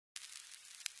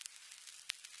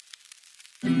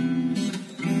I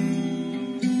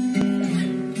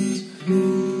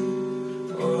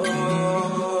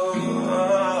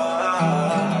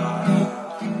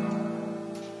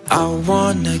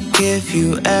wanna give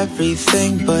you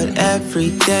everything, but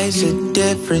every day's a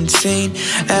different scene.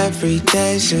 Every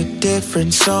day's a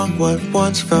different song. What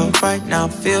once felt right now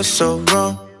feels so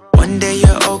wrong. One day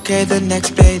you're okay, the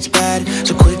next day it's bad.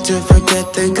 So quick to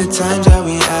forget the good times that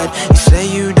we had. You say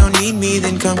you don't need me,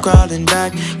 then come crawling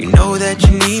back. You know that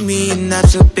you need me, and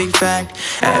that's a big fact.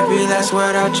 Every last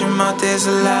word out your mouth is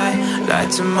a lie. Lie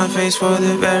to my face for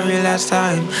the very last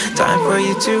time. Time for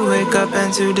you to wake up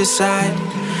and to decide.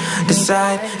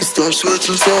 Decide and start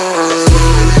switching sides.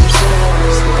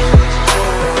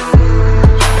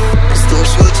 Start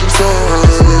switching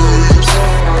sides.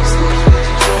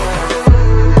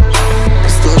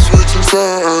 Start switching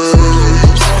sides.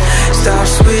 Stop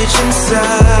switching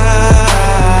sides.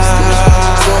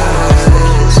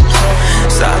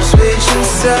 Stop switching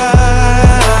sides.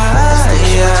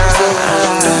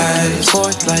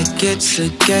 Forth like it's a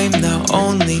game. The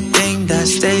only thing that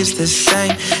stays the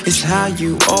same is how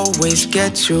you always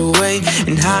get your way,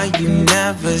 and how you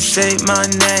never say my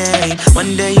name.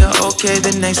 One day you're okay,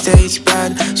 the next day it's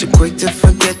bad. So quick to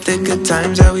forget the good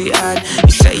times that we had.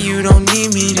 You say you don't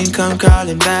need me, then come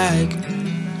crawling back.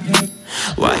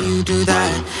 Why you do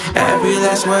that? Every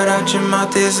last word out your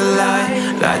mouth is a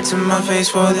lie. Lie to my face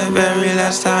for the very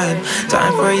last time.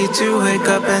 Time for you to wake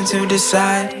up and to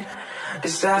decide.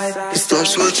 Start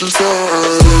switching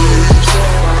sides.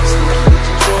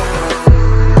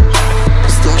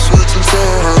 Start switching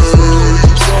sides.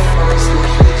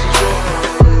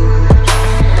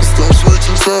 Start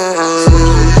switching sides.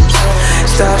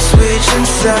 Stop switching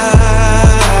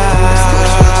sides.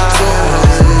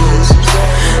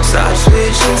 Stop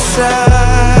switching sides.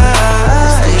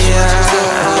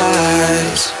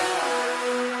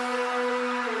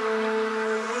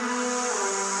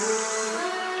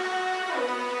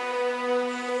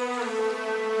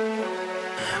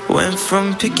 Went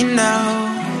from picking out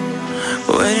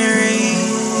when it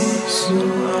rings.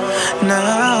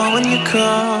 Now when you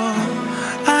call,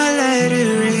 I let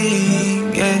it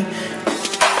ring, yeah.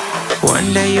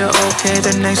 One day you're okay,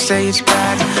 the next day it's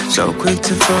bad. So quick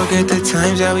to forget the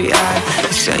times that we had.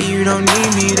 You say you don't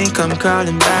need me, then come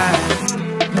calling back.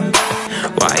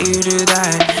 Why you do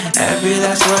that? Every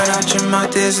last word out your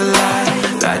mouth is a lie.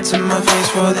 Lie to my face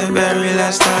for the very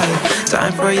last time.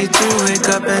 Time for you to wake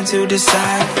up and to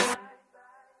decide.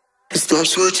 Start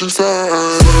switching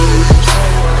sides.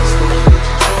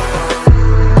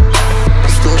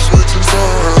 Start switching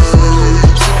sides.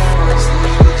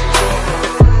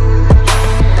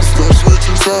 Start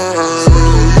switching sides.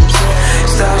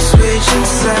 Stop switching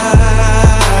sides.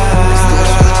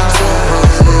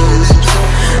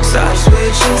 Stop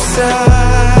switching sides.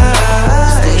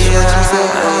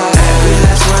 Every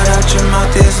last word out your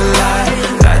mouth is a lie.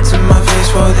 Lie to my face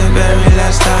for the very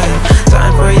last time.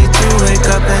 Time for you to wake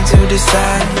up and to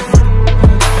decide.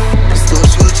 Stop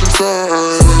switching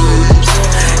sides.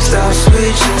 Stop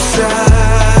switching sides.